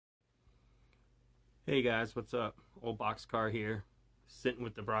Hey guys, what's up? Old Boxcar here, sitting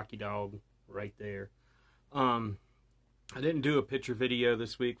with the Brokie dog right there. I didn't do a picture video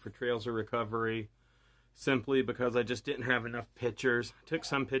this week for Trails of Recovery simply because I just didn't have enough pictures. I took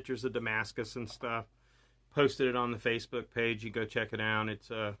some pictures of Damascus and stuff, posted it on the Facebook page. You go check it out. It's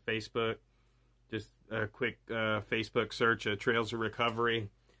Facebook. Just a quick Facebook search of Trails of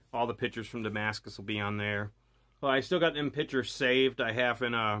Recovery. All the pictures from Damascus will be on there. Well, I still got them pictures saved. I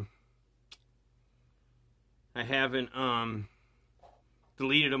haven't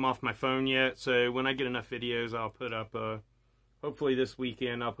deleted them off my phone yet, so when I get enough videos, I'll put up, hopefully this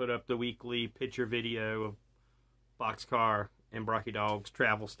weekend, I'll put up the weekly picture video of Boxcar and Brokie Dawg's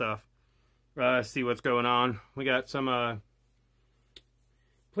travel stuff. See what's going on. We got some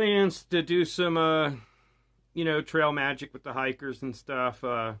plans to do some, trail magic with the hikers and stuff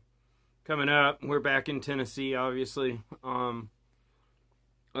coming up. We're back in Tennessee, obviously.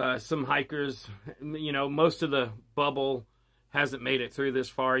 Some hikers, most of the bubble hasn't made it through this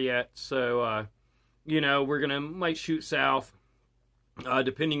far yet, so we're might shoot south,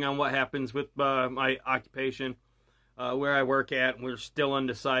 depending on what happens with my occupation, where I work at. We're still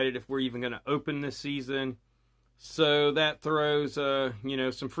undecided if we're even going to open this season, so that throws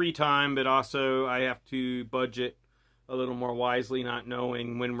some free time, but also I have to budget a little more wisely, not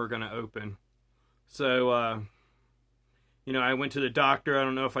knowing when we're going to open. So I went to the doctor. I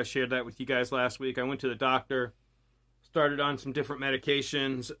don't know if I shared that with you guys last week. I went to the doctor, started on some different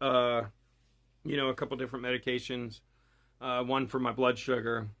medications, a couple different medications. One for my blood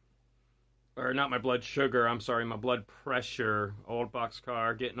sugar, or not my blood sugar, I'm sorry, my blood pressure. Old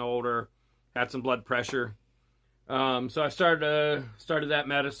Boxcar, getting older, had some blood pressure. So I started that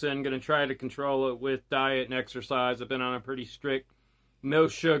medicine, going to try to control it with diet and exercise. I've been on a pretty strict, no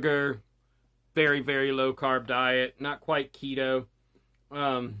sugar, very, very low carb diet, not quite keto,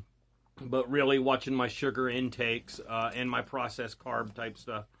 but really watching my sugar intakes and my processed carb type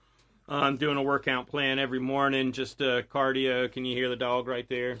stuff. I'm doing a workout plan every morning, just cardio. Can you hear the dog right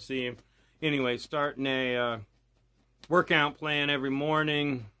there? See him? Anyway, starting a workout plan every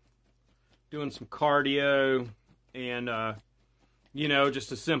morning, doing some cardio, and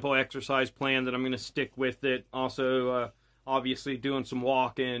just a simple exercise plan that I'm going to stick with it. Also, obviously doing some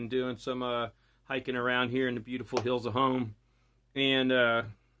walking, doing some hiking around here in the beautiful hills of home, and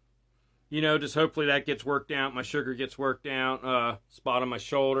just hopefully that gets worked out. My sugar gets worked out. Spot on my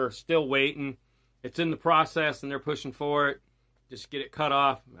shoulder, still waiting. It's in the process, and they're pushing for it. Just get it cut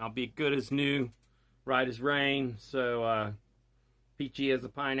off. I'll be good as new, right as rain. So peachy as a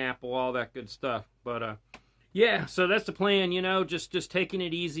pineapple, all that good stuff. But yeah, so that's the plan. Just taking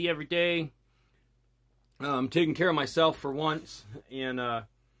it easy every day. Taking care of myself for once, and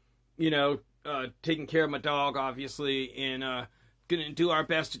taking care of my dog, obviously, and going to do our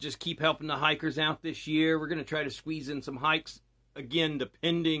best to just keep helping the hikers out this year. We're going to try to squeeze in some hikes, again,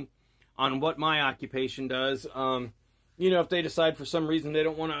 depending on what my occupation does. If they decide for some reason they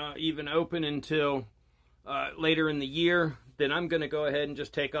don't want to even open until later in the year, then I'm going to go ahead and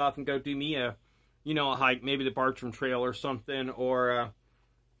just take off and go do me a hike, maybe the Bartram Trail or something, or,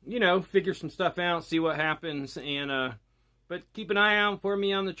 figure some stuff out, see what happens, and, but keep an eye out for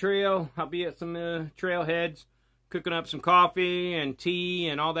me on the trail. I'll be at some trailheads, cooking up some coffee and tea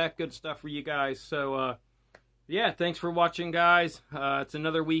and all that good stuff for you guys. So, yeah, thanks for watching, guys. It's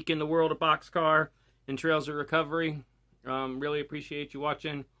another week in the world of Boxcar and Trails of Recovery. Really appreciate you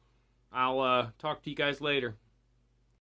watching. I'll talk to you guys later.